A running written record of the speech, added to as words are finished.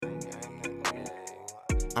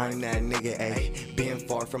I'm that nigga, ayy. Been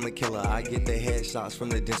far from a killer. I get the headshots from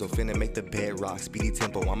the dental. Finna make the bedrock speedy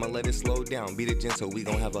tempo. I'ma let it slow down. Beat it gentle. We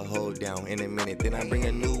gon' have a hold down in a minute. Then I bring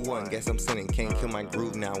a new one. Guess I'm sinning. Can't kill my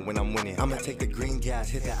groove now when I'm winning. I'ma take the green gas,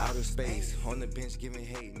 hit the outer space. On the bench giving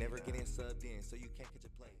hate. Never getting subbed in, so you can't catch a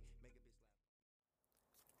play.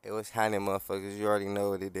 It was happening, motherfuckers. You already know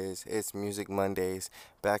what it is. It's Music Mondays.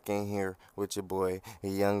 Back in here with your boy,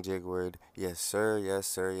 Young Jigward. Yes, sir. Yes,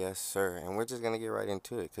 sir. Yes, sir. And we're just going to get right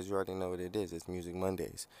into it because you already know what it is. It's Music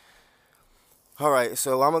Mondays. All right,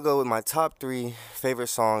 so I'm going to go with my top 3 favorite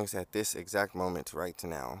songs at this exact moment right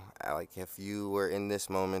now. Like, if you were in this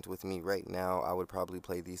moment with me right now, I would probably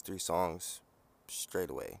play these 3 songs straight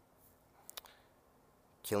away.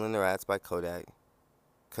 Killing the Rats by Kodak.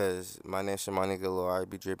 Cause my name's Shamani Galore, I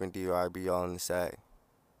be dripping DUI, I be all in the sack.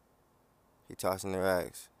 He tossing the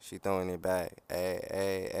racks, she throwing it back. Ay,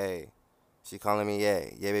 ay, ay. She calling me, yeah,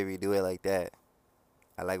 baby, do it like that.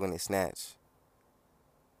 I like when it snatch.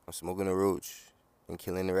 I'm smoking the roach and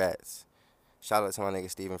killing the rats. Shout out to my nigga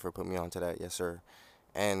Steven for putting me on to that, yes sir.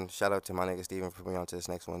 And shout out to my nigga Steven for putting me on to this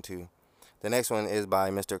next one too. The next one is by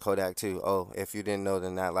Mr. Kodak too. Oh, if you didn't know,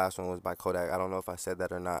 then that last one was by Kodak. I don't know if I said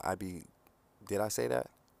that or not. Did I say that?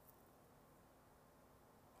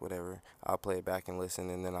 Whatever. I'll play it back and listen,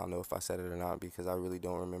 and then I'll know if I said it or not because I really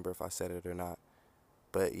don't remember if I said it or not.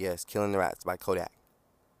 But yes, Killing the Rats by Kodak.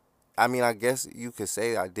 I mean, I guess you could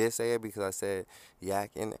say I did say it because I said yak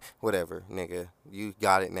and whatever, nigga. You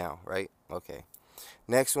got it now, right? Okay.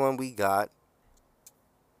 Next one we got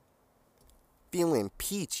Feeling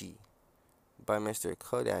Peachy by Mr.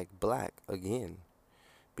 Kodak Black again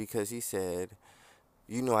because he said,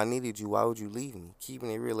 you know I needed you, why would you leave me?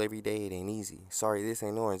 Keeping it real every day, it ain't easy. Sorry, this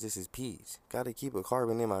ain't orange, this is peach. Gotta keep a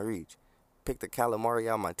carbon in my reach. Pick the calamari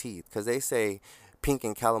out my teeth. Cause they say pink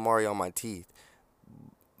and calamari on my teeth.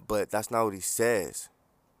 But that's not what he says.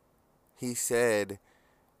 He said,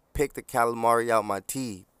 pick the calamari out my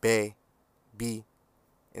teeth, baby.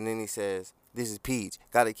 And then he says, this is peach.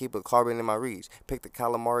 Gotta keep a carbon in my reach. Pick the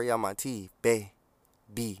calamari out my teeth,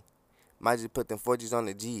 baby. Might just put them 4Gs on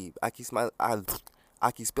the Jeep. I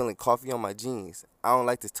keep spilling coffee on my jeans. I don't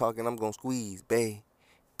like this talking. I'm gonna squeeze,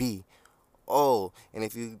 baby. Oh, and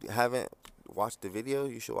if you haven't watched the video,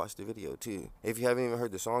 you should watch the video too. If you haven't even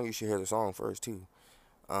heard the song, you should hear the song first too.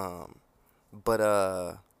 But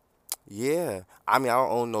yeah. I mean, I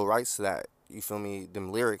don't own no rights to that. You feel me?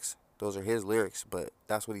 Them lyrics, those are his lyrics, but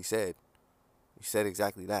that's what he said. He said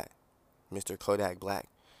exactly that. Mr. Kodak Black.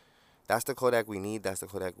 That's the Kodak we need. That's the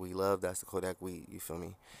Kodak we love. That's the Kodak you feel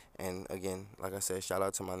me? And again, like I said, shout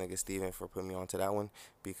out to my nigga Steven for putting me onto that one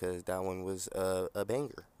because that one was a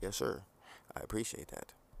banger. Yes, sir. I appreciate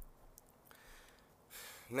that.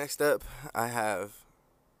 Next up, I have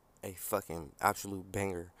a fucking absolute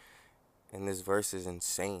banger. And this verse is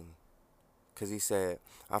insane. Cause he said,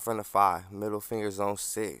 I'm from the 5, middle fingers on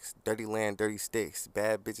 6. Dirty land, dirty sticks.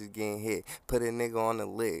 Bad bitches getting hit. Put a nigga on the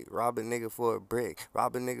lick. Rob a nigga for a brick.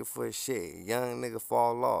 Rob a nigga for a shit. Young nigga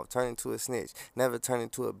fall off. Turn into a snitch. Never turn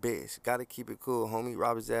into a bitch. Gotta keep it cool, homie.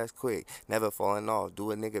 Rob his ass quick. Never falling off.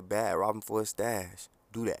 Do a nigga bad. Rob him for a stash.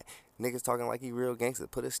 Do that. Niggas talking like he real gangster.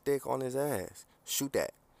 Put a stick on his ass. Shoot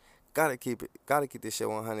that. Gotta keep it. Gotta keep this shit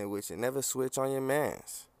 100 with you. Never switch on your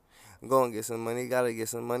mans. Go and get some money, gotta get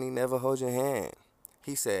some money, never hold your hand.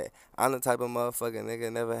 He said, I'm the type of motherfucker,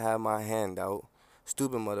 nigga, never have my hand out.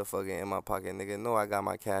 Stupid motherfucker in my pocket, nigga, know I got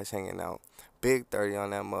my cash hanging out. Big 30 on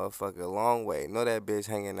that motherfucker, long way, know that bitch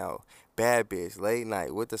hanging out. Bad bitch, late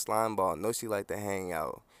night, with the slime ball, know she like to hang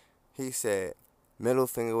out. He said, middle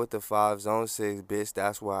finger with the 5, zone 6, bitch,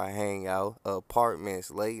 that's where I hang out. Apartments,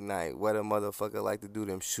 late night, where the motherfucker like to do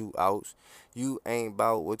them shootouts. You ain't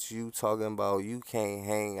about what you talking about, you can't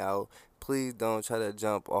hang out. Please don't try to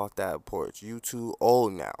jump off that porch, you too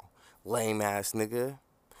old now. Lame ass nigga,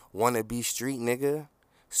 wanna be street nigga,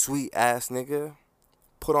 sweet ass nigga.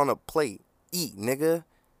 Put on a plate, eat nigga.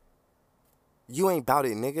 You ain't bout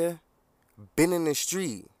it nigga. Been in the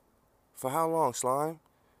street. For how long, Slime?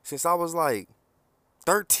 Since I was like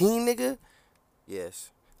 13, nigga?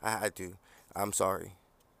 Yes, I had to. I'm sorry.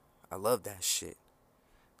 I love that shit.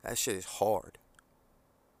 That shit is hard.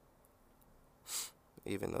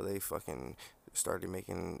 Even though they fucking started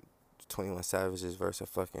making 21 Savage's verse a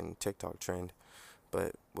fucking TikTok trend.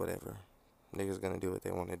 But whatever. Niggas gonna do what they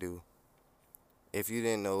wanna do. If you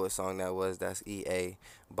didn't know what song that was, that's EA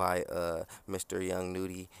by Mr. Young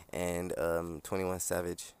Nudie and 21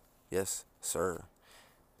 Savage. Yes, sir.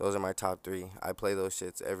 Those are my top 3. I play those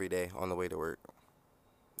shits every day on the way to work.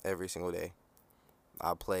 Every single day.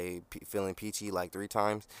 I'll play Feeling Peachy like 3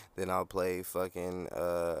 times. Then I'll play fucking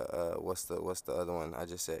what's the other one I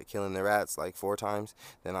just said? Killing the Rats like 4 times.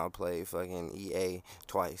 Then I'll play fucking EA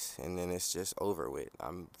twice, and then it's just over with.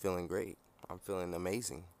 I'm feeling great. I'm feeling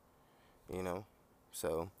amazing. You know.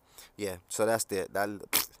 So yeah. So that's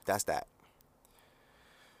that.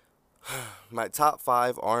 My top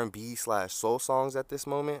 5 R&B/soul songs at this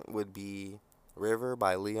moment would be River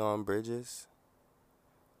by Leon Bridges.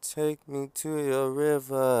 Take me to your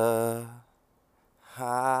river.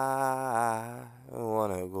 I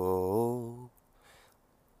wanna go.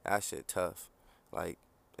 That shit tough. Like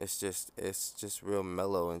it's just real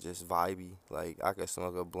mellow and just vibey. Like I could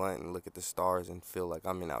smoke a blunt and look at the stars and feel like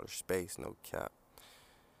I'm in outer space. No cap.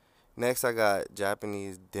 Next I got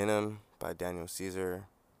Japanese Denim by Daniel Caesar.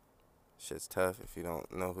 Shit's tough. If you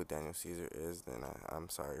don't know who Daniel Caesar is, then I'm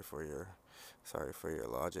sorry for your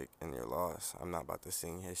logic and your loss. I'm not about to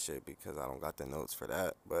sing his shit because I don't got the notes for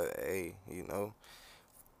that. But hey,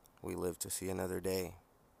 we live to see another day.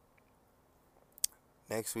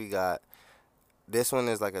 Next we got this one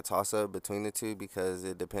is like a toss up between the two because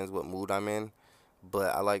it depends what mood I'm in.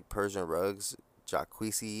 But I like Persian Rugs,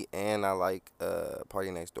 Jacquees, and I like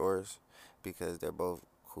Party Next Doors because they're both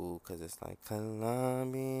cool because it's like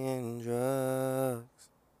Colombian drugs.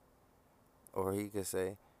 Or he could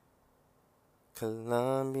say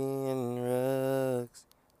Colombian rugs.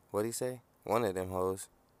 What'd he say? One of them hoes.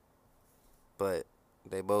 But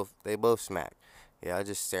they both smack. Yeah, I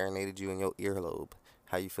just serenaded you in your earlobe.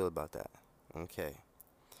 How you feel about that? Okay.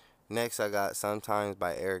 Next, I got Sometimes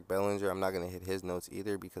by Eric Bellinger. I'm not gonna hit his notes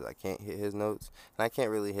either because I can't hit his notes, and I can't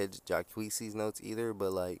really hit Jacquees' notes either.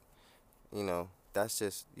 But like, that's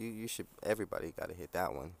just you. Should everybody gotta hit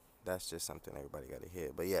that one. That's just something everybody gotta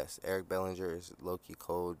hit. But yes, Eric Bellinger is low key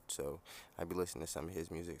cold, so I be listening to some of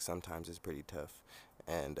his music. Sometimes it's pretty tough,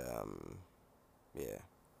 and yeah.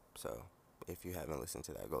 So if you haven't listened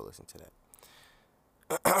to that, go listen to that.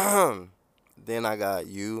 Then I got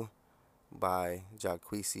You by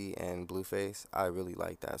Jacquees and Blueface. I really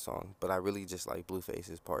like that song, but I really just like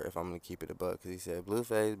Blueface's part if I'm gonna keep it a buck, cause he said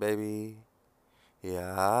Blueface baby,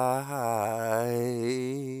 yeah,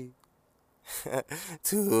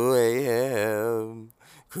 2 a.m.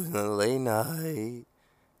 cruising late night.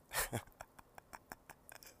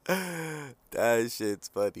 That shit's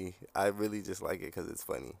funny. I really just like it cause it's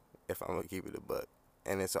funny. If I'm gonna keep it a buck,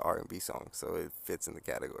 and it's an R&B song, so it fits in the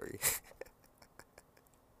category.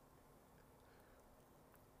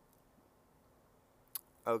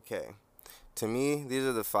 Okay. To me, these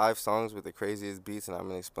are the 5 songs with the craziest beats, and I'm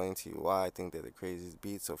gonna explain to you why I think they're the craziest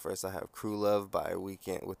beats. So first, I have "Crew Love" by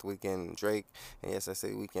Weekend with Weekend and Drake, and yes, I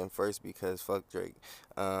say Weekend first because fuck Drake.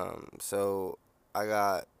 So I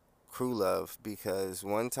got "Crew Love" because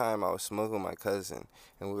one time I was smoking with my cousin,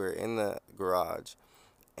 and we were in the garage,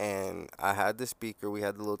 and I had the speaker. We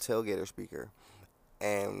had the little tailgater speaker,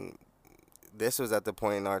 and this was at the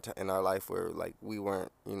point in our life where like we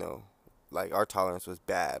weren't, like our tolerance was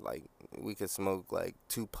bad. Like we could smoke like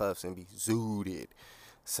 2 puffs and be zooted.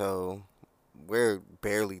 So we're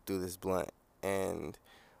barely through this blunt and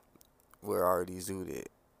we're already zooted.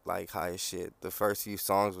 Like high as shit. The first few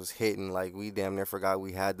songs was hitting like we damn near forgot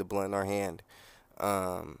we had the blunt in our hand.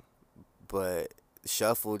 Um, but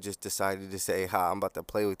Shuffle just decided to say, "Ha, I'm about to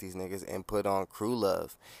play with these niggas," and put on "Crew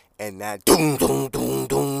Love," and that doom doom doom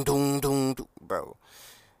doom doom doom, doom bro.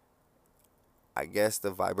 I guess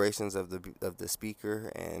the vibrations of the speaker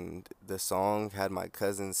and the song had my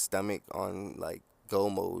cousin's stomach on like go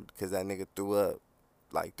mode because that nigga threw up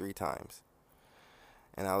like 3 times,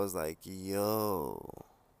 and I was like, "Yo,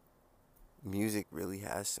 music really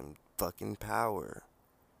has some fucking power.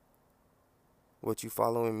 What you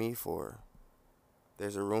following me for?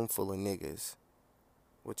 There's a room full of niggas.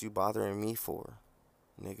 What you bothering me for,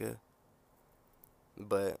 nigga?"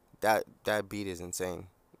 But that beat is insane.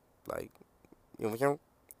 Like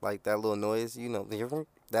like that little noise,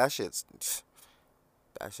 that shit's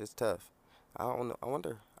that shit's tough. I don't know. I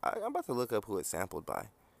wonder. I'm about to look up who it's sampled by.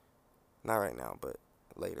 Not right now, but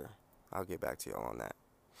later. I'll get back to y'all on that.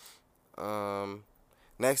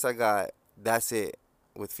 Next I got "That's It"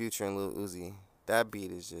 with Future and Lil Uzi. That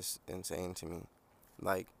beat is just insane to me.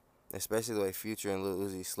 Like, especially the way Future and Lil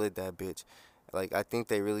Uzi slid that bitch. Like, I think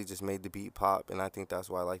they really just made the beat pop, and I think that's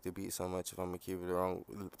why I like the beat so much. If I'm gonna keep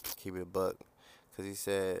it a buck, cause he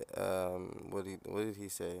said, what did he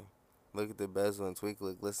say? Look at the bezel and twinkle,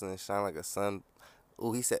 it glisten and shine like a sun.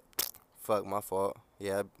 Ooh, he said, fuck, my fault.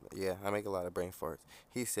 Yeah, yeah, I make a lot of brain farts.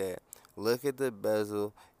 He said, "Look at the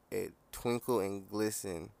bezel, it twinkle and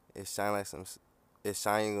glisten. It shine.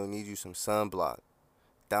 Gonna need you some sunblock.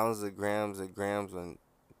 Thousands of grams on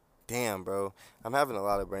Damn, bro. I'm having a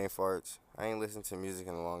lot of brain farts. I ain't listened to music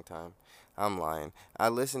in a long time. I'm lying. I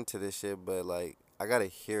listen to this shit, but like I gotta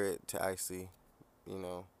hear it to actually, you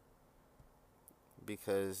know,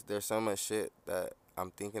 because there's so much shit that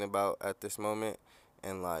I'm thinking about at this moment,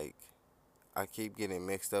 and like I keep getting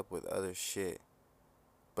mixed up with other shit.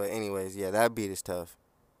 But anyways, yeah, that beat is tough.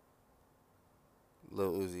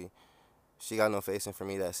 Lil Uzi. She got no facing for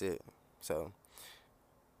me. That's it. So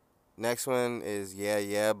next one is Yeah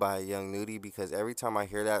Yeah by Young Nudie, because every time I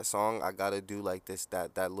hear that song, I gotta do like this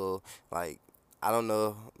that little like I don't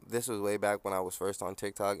know. This was way back when I was first on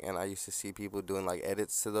TikTok, and I used to see people doing like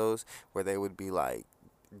edits to those where they would be like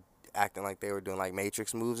acting like they were doing like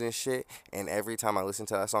Matrix moves and shit. And every time I listen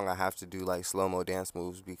to that song, I have to do like slow mo dance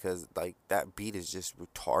moves because like that beat is just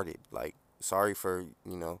retarded. Like, sorry for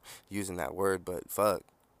using that word, but fuck,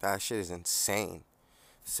 that shit is insane.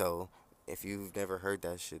 So if you've never heard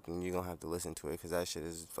that shit, then you're gonna have to listen to it because that shit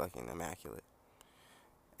is fucking immaculate.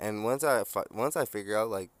 And once I figure out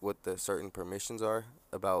like what the certain permissions are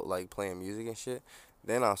about like playing music and shit,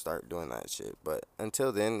 then I'll start doing that shit. But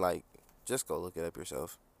until then, like, just go look it up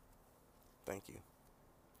yourself. Thank you.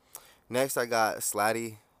 Next, I got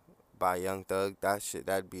Slatty by Young Thug.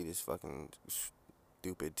 That beat is fucking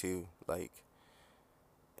stupid too. Like,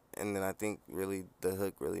 and then I think really the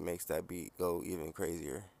hook really makes that beat go even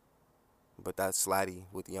crazier. But that's Slatty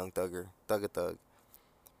with Young Thugger, Thugger Thug.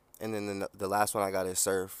 And then the last one I got is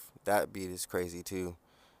Surf. That beat is crazy too.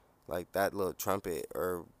 Like that little trumpet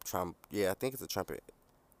or yeah, I think it's a trumpet.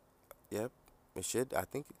 Yep, it should. I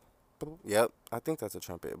think. Yep, I think that's a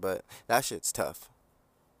trumpet. But that shit's tough.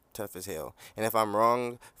 Tough as hell. And if I'm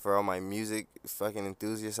wrong for all my music fucking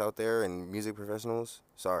enthusiasts out there and music professionals,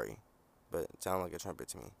 sorry. But it sounded like a trumpet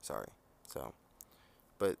to me. Sorry. So,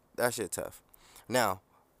 but that shit tough. Now,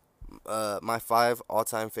 my 5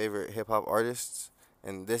 all-time favorite hip hop artists,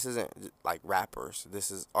 and this isn't like rappers. This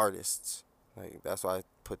is artists. Like that's why I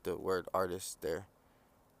put the word artist there.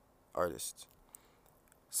 Artists.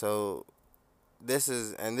 So this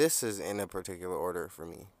is in a particular order for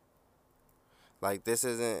me. Like this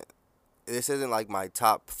isn't like my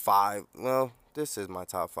top 5. Well, this is my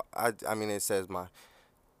top 5. I mean it says my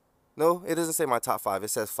no, it doesn't say my top 5. It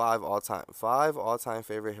says 5 all time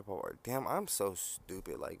favorite hip hop artists. Damn, I'm so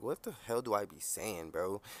stupid. Like what the hell do I be saying,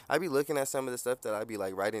 bro? I be looking at some of the stuff that I be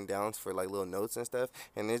like writing down for like little notes and stuff,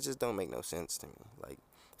 and it just don't make no sense to me. Like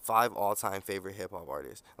 5 all time favorite hip hop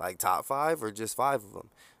artists. Like top 5 or just 5 of them.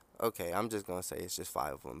 Okay, I'm just gonna say it's just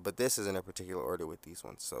 5 of them. But this is in a particular order with these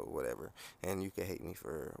ones, so whatever. And you can hate me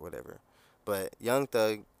for whatever. But Young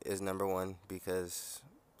Thug is number 1 because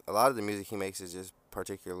a lot of the music he makes is just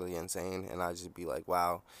particularly insane, and I just be like,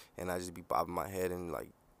 wow, and I just be bobbing my head and like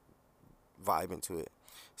vibing to it.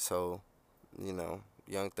 So,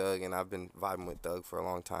 Young Thug, and I've been vibing with Thug for a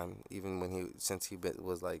long time, even when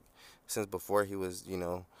was like, since before he was,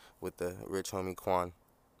 with the rich homie Quan.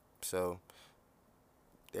 So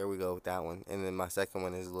there we go with that one. And then my second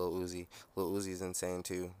one is Lil Uzi. Lil Uzi's insane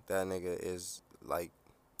too. That nigga is like,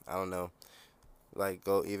 I don't know. Like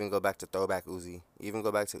go back to throwback Uzi. Even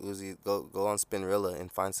go back to Uzi. Go on Spinrilla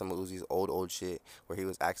and find some of Uzi's old shit where he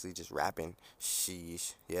was actually just rapping.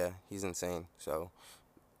 Sheesh. Yeah, he's insane. So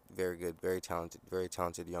very good, very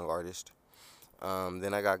talented young artist.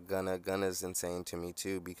 Then I got Gunna. Gunna's insane to me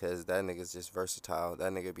too because that nigga's just versatile.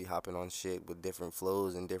 That nigga be hopping on shit with different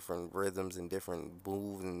flows and different rhythms and different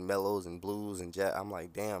moves and mellows and blues and jet. I'm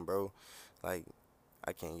like, damn, bro. Like,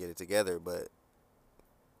 I can't get it together, but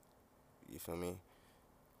you feel me?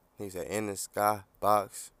 He said, in the sky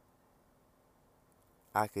box,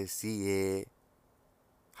 I could see it.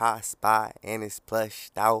 Hot spot, and it's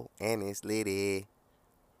plushed out, and it's litty.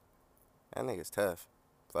 That nigga's tough.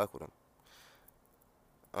 Fuck with him.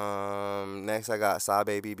 Next I got Saw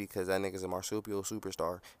Baby because that nigga's a marsupial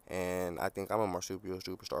superstar, and I think I'm a marsupial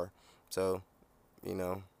superstar. So, you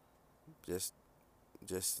know, just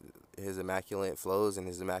just his immaculate flows and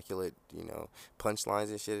his immaculate, punchlines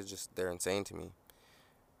and shit is just they're insane to me.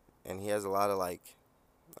 And he has a lot of like,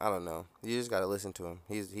 I don't know. You just gotta listen to him.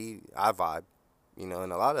 I vibe, and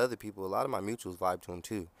a lot of other people, a lot of my mutuals vibe to him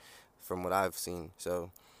too, from what I've seen.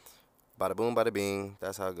 So bada boom, bada bing.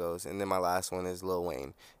 That's how it goes. And then my last one is Lil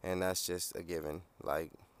Wayne, and that's just a given.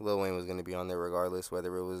 Like Lil Wayne was gonna be on there regardless,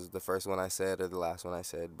 whether it was the first one I said or the last one I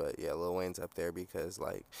said. But yeah, Lil Wayne's up there because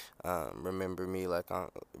like, remember me like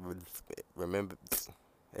remember.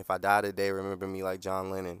 If I die today, remember me like John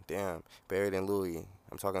Lennon. Damn, buried in Louis.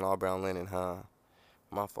 I'm talking all brown linen, huh?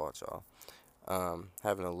 My fault, y'all.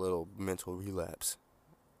 Having a little mental relapse.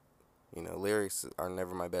 Lyrics are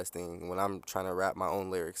never my best thing. When I'm trying to rap my own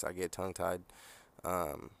lyrics, I get tongue tied.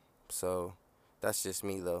 So that's just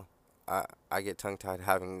me though. I get tongue tied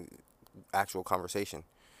having actual conversation.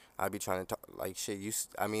 I be trying to talk like shit.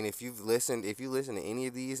 I mean, if you listen to any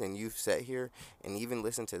of these and you've sat here and even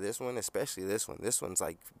listened to this one, especially this one, this one's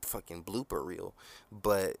like fucking blooper reel.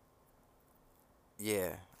 But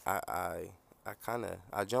yeah, I kind of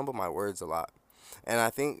I jumble my words a lot, and I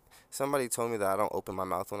think somebody told me that I don't open my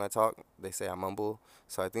mouth when I talk. They say I mumble,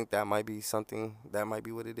 so I think that might be something. That might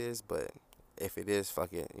be what it is. But if it is,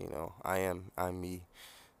 fuck it. You know, I'm me.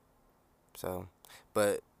 So,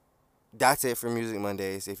 but that's it for Music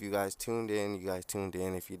Mondays. If you guys tuned in, you guys tuned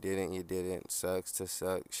in. If you didn't, you didn't. Sucks to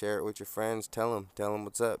suck. Share it with your friends. Tell them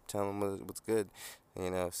what's up. Tell them what's good.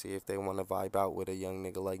 You know, see if they want to vibe out with a young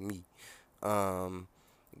nigga like me. Um,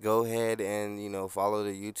 Go ahead and follow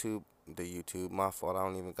the YouTube. The YouTube, my fault. I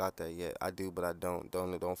don't even got that yet. I do, but I don't.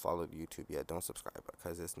 Don't follow the YouTube yet. Don't subscribe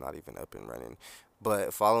because it's not even up and running.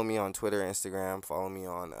 But follow me on Twitter, Instagram. Follow me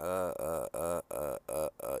on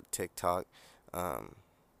TikTok. Um,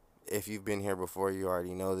 if you've been here before, you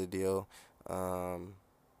already know the deal. Um,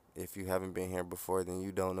 if you haven't been here before, then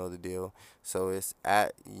you don't know the deal. So it's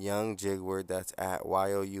at Young Jigward. That's at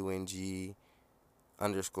YOUNG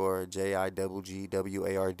underscore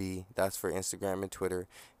JIGGWARD. That's for Instagram and Twitter.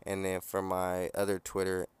 And then for my other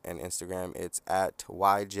Twitter and Instagram, it's at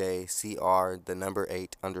YJCR the number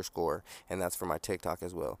 8 underscore. And that's for my TikTok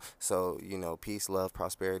as well. So, peace, love,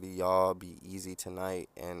 prosperity. Y'all be easy tonight.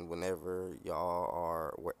 And wherever y'all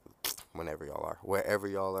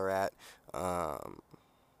are at,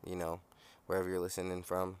 you know, wherever you're listening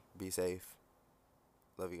from, be safe.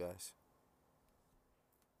 Love you guys.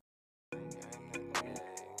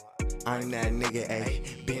 I'm that nigga,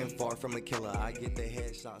 ayy. Been far from a killer. I get the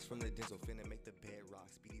headshots from the dental, finna make the bed.